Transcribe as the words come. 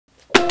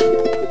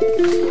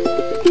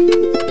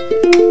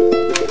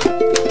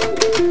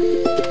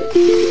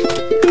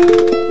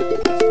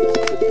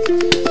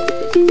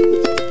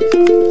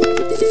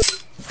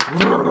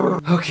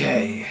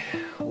Okay.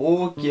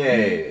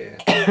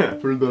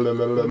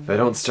 If I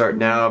don't start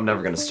now, I'm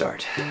never gonna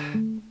start.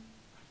 And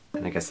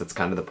I guess that's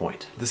kind of the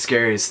point. The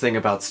scariest thing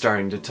about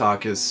starting to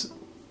talk is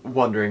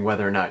wondering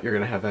whether or not you're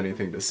gonna have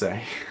anything to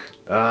say.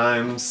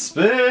 I'm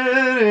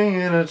spinning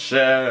in a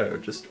chair,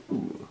 just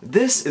ooh.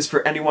 This is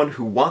for anyone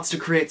who wants to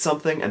create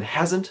something and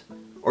hasn't,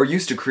 or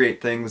used to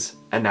create things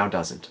and now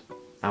doesn't.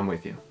 I'm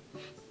with you.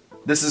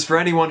 This is for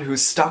anyone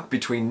who's stuck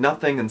between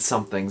nothing and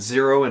something,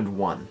 0 and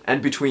 1,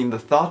 and between the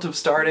thought of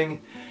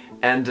starting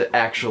and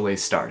actually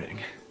starting.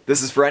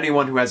 This is for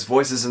anyone who has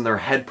voices in their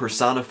head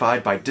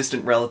personified by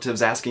distant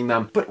relatives asking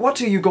them, "But what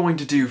are you going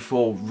to do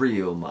for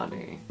real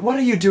money? What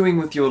are you doing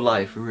with your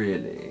life,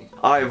 really?"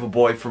 I have a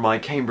boy from my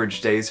Cambridge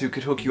days who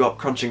could hook you up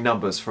crunching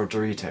numbers for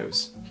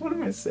Doritos. What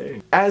am I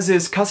saying? As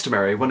is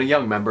customary when a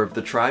young member of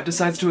the tribe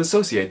decides to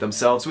associate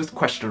themselves with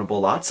questionable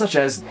lots such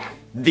as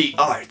the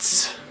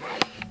arts.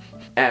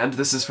 And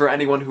this is for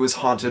anyone who is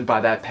haunted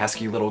by that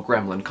pesky little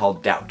gremlin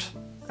called doubt.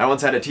 I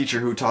once had a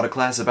teacher who taught a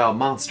class about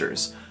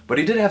monsters, but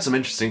he did have some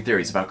interesting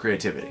theories about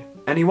creativity.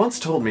 And he once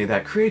told me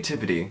that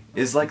creativity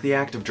is like the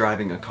act of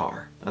driving a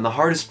car, and the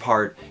hardest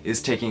part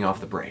is taking off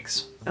the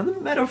brakes. And the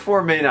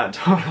metaphor may not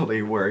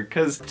totally work,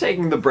 because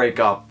taking the brake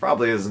off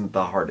probably isn't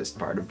the hardest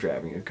part of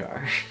driving a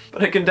car.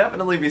 But it can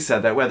definitely be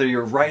said that whether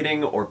you're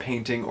writing or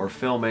painting or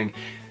filming,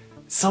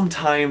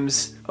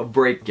 sometimes a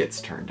brake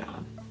gets turned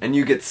on, and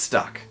you get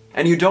stuck.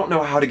 And you don't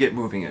know how to get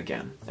moving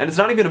again. And it's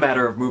not even a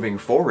matter of moving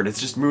forward,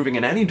 it's just moving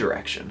in any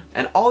direction.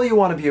 And all you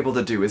want to be able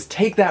to do is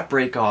take that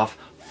brake off,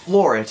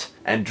 floor it,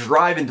 and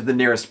drive into the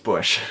nearest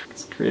bush.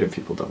 Because creative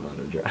people don't know how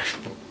to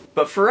drive.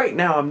 But for right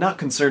now, I'm not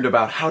concerned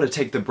about how to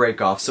take the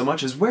brake off so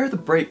much as where the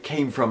brake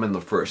came from in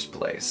the first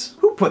place.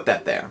 Who put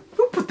that there?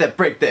 Who put that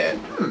brake there?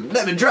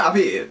 Let me drop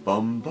it.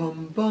 Bum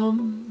bum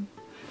bum.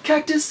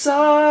 Cactus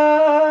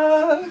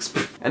sucks!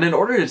 And in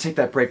order to take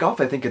that brake off,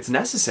 I think it's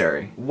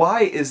necessary.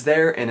 Why is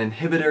there an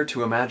inhibitor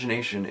to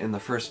imagination in the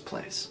first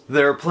place?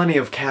 There are plenty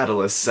of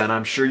catalysts, and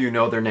I'm sure you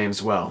know their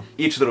names well.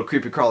 Each little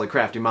creepy crawly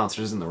crafty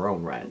monsters in their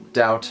own right.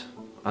 Doubt,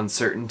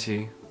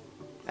 uncertainty,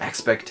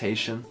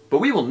 expectation. But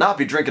we will not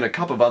be drinking a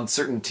cup of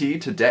uncertainty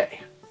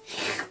today.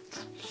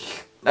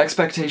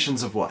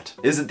 Expectations of what?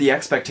 Is it the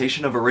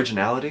expectation of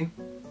originality?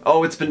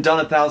 Oh, it's been done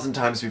 1,000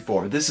 times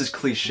before. This is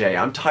cliche.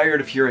 I'm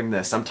tired of hearing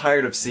this. I'm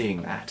tired of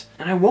seeing that.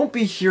 And I won't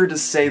be here to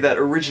say that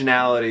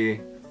originality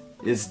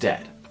is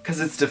dead, because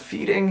it's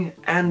defeating,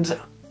 and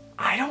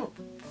I don't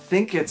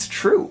think it's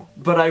true.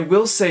 But I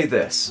will say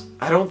this.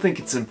 I don't think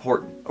it's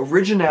important.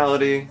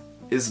 Originality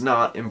is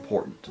not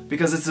important,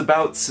 because it's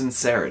about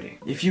sincerity.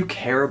 If you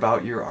care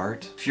about your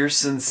art, if you're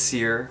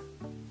sincere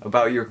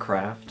about your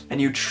craft,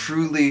 and you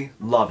truly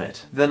love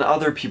it, then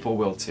other people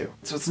will too.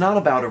 So it's not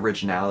about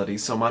originality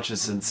so much as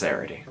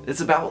sincerity.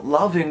 It's about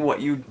loving what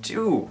you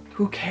do.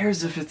 Who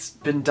cares if it's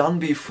been done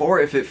before,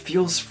 if it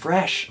feels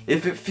fresh,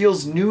 if it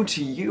feels new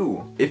to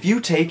you? If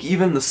you take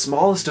even the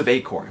smallest of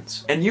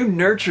acorns, and you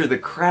nurture the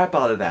crap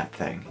out of that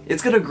thing,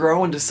 it's gonna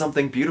grow into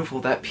something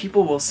beautiful that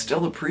people will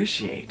still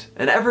appreciate.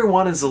 And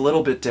everyone is a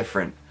little bit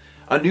different.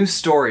 A new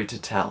story to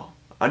tell.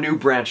 A new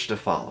branch to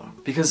follow.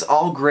 Because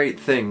all great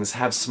things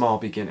have small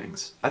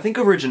beginnings. I think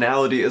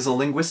originality is a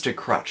linguistic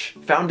crutch,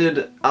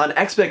 founded on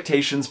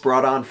expectations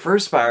brought on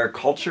first by our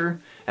culture,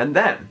 and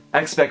then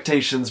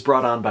expectations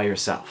brought on by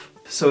yourself.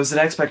 So is it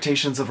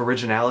expectations of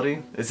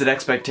originality? Is it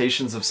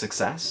expectations of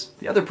success?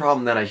 The other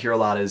problem that I hear a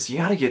lot is you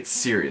gotta get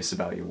serious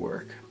about your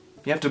work.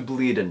 You have to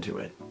bleed into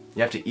it.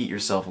 You have to eat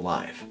yourself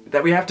alive.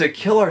 That we have to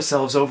kill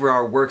ourselves over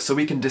our work so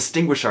we can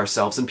distinguish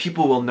ourselves and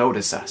people will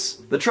notice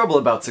us. The trouble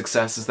about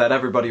success is that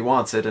everybody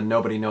wants it and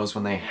nobody knows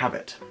when they have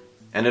it.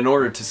 And in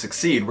order to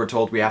succeed, we're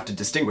told we have to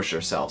distinguish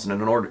ourselves, and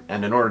in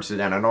order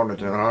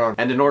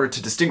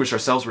to distinguish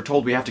ourselves, we're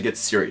told we have to get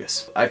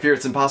serious. I fear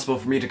it's impossible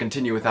for me to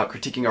continue without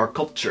critiquing our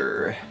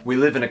culture. We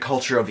live in a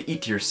culture of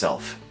eat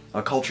yourself.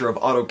 A culture of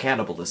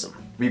auto-cannibalism.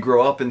 We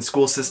grow up in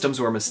school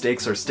systems where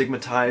mistakes are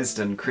stigmatized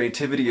and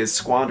creativity is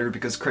squandered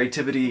because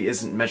creativity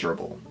isn't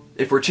measurable.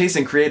 If we're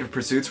chasing creative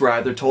pursuits, we're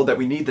either told that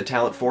we need the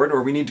talent for it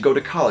or we need to go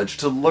to college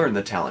to learn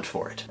the talent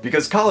for it.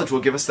 Because college will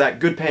give us that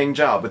good paying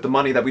job with the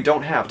money that we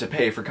don't have to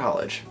pay for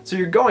college. So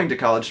you're going to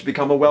college to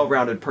become a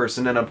well-rounded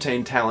person and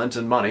obtain talent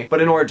and money,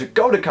 but in order to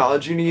go to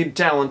college you need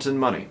talent and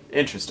money.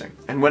 Interesting.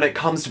 And when it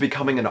comes to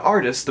becoming an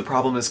artist, the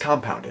problem is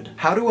compounded.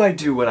 How do I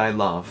do what I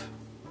love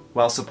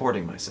while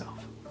supporting myself?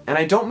 And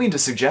I don't mean to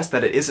suggest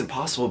that it isn't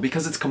possible,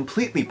 because it's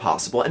completely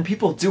possible and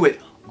people do it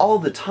all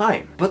the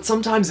time. But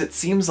sometimes it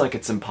seems like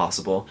it's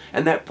impossible,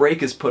 and that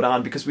brake is put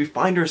on because we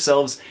find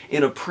ourselves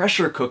in a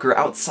pressure cooker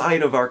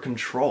outside of our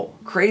control,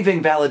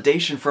 craving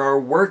validation for our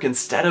work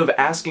instead of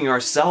asking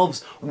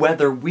ourselves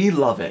whether we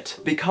love it,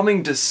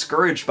 becoming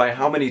discouraged by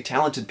how many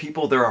talented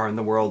people there are in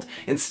the world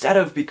instead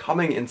of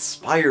becoming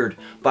inspired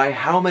by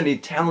how many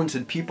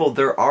talented people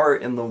there are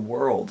in the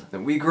world.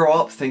 And we grow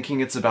up thinking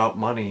it's about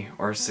money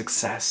or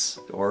success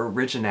or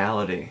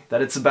originality,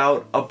 that it's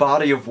about a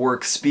body of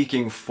work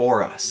speaking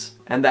for us,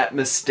 and that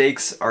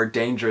mistakes are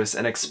dangerous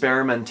and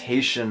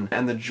experimentation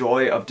and the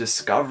joy of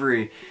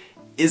discovery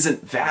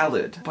isn't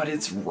valid, but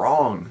it's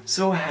wrong.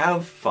 So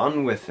have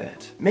fun with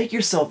it. Make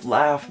yourself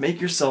laugh, make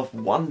yourself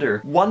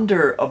wonder.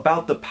 Wonder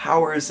about the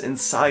powers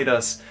inside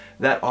us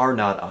that are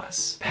not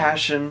us.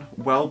 Passion,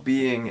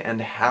 well-being,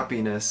 and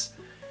happiness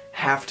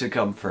have to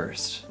come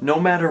first. No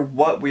matter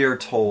what we are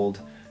told,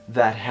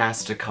 that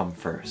has to come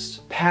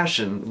first.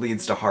 Passion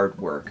leads to hard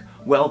work.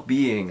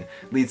 Well-being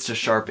leads to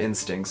sharp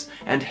instincts,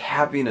 and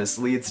happiness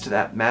leads to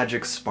that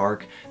magic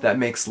spark that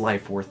makes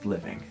life worth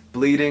living.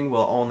 Bleeding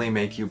will only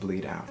make you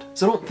bleed out.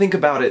 So don't think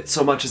about it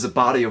so much as a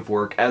body of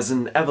work as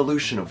an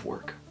evolution of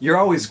work. You're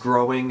always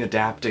growing,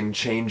 adapting,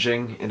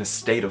 changing, in a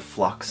state of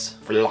flux.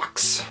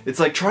 It's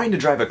like trying to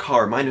drive a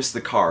car minus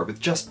the car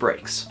with just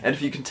brakes. And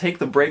if you can take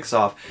the brakes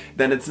off,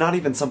 then it's not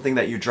even something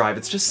that you drive,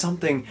 it's just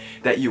something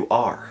that you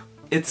are.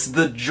 It's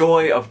the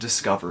joy of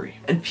discovery.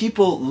 And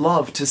people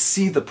love to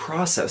see the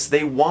process.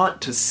 They want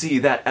to see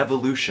that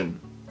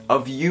evolution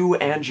of you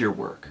and your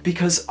work.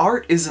 Because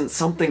art isn't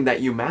something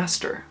that you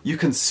master. You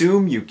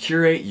consume, you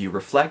curate, you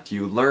reflect,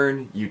 you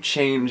learn, you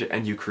change,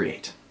 and you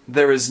create.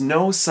 There is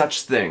no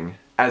such thing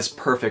as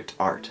perfect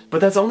art.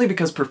 But that's only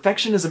because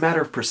perfection is a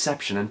matter of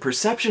perception, and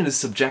perception is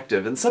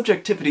subjective, and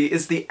subjectivity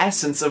is the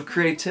essence of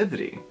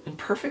creativity. And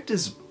perfect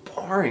is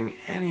boring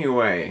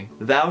anyway.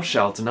 Thou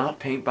shalt not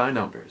paint by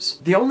numbers.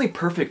 The only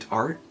perfect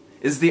art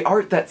is the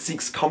art that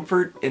seeks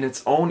comfort in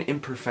its own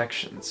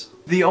imperfections.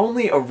 The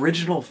only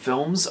original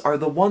films are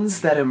the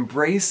ones that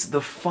embrace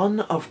the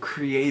fun of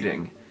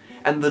creating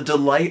and the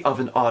delight of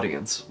an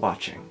audience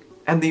watching.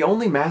 And the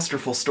only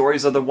masterful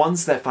stories are the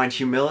ones that find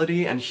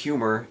humility and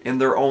humor in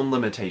their own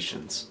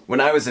limitations. When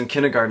I was in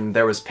kindergarten,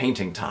 there was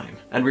painting time,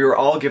 and we were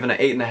all given an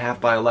 8.5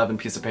 by 11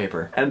 piece of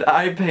paper. And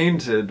I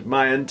painted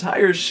my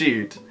entire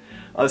sheet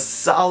a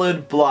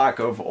solid block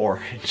of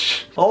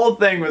orange. The whole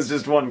thing was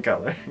just one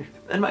color.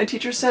 And my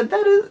teacher said,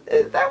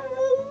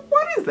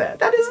 what is that?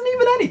 That isn't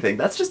even anything.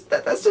 That's just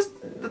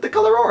the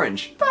color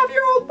orange.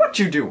 5-year-old, what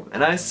you doing?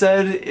 And I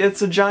said,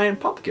 it's a giant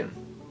pumpkin.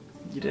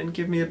 You didn't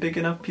give me a big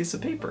enough piece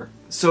of paper.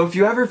 So if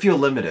you ever feel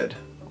limited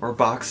or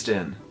boxed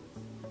in,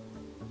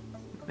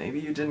 maybe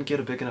you didn't get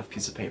a big enough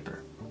piece of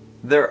paper.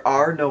 There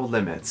are no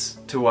limits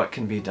to what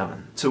can be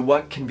done, to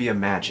what can be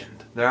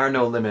imagined. There are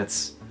no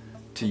limits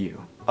to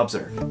you.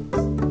 Observe.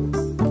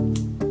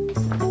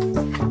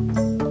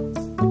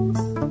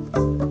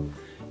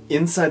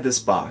 Inside this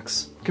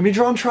box can be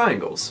drawn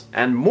triangles,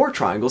 and more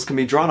triangles can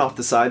be drawn off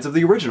the sides of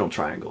the original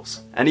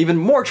triangles. And even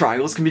more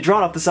triangles can be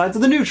drawn off the sides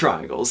of the new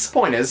triangles.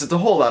 Point is, it's a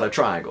whole lot of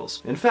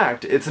triangles. In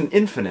fact, it's an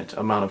infinite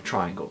amount of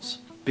triangles,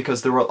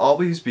 because there will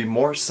always be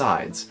more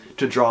sides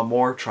to draw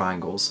more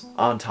triangles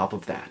on top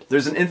of that.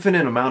 There's an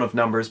infinite amount of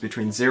numbers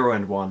between 0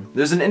 and 1.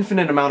 There's an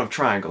infinite amount of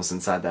triangles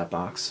inside that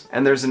box,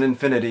 and there's an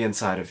infinity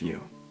inside of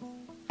you.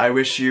 I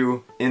wish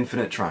you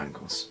infinite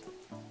triangles.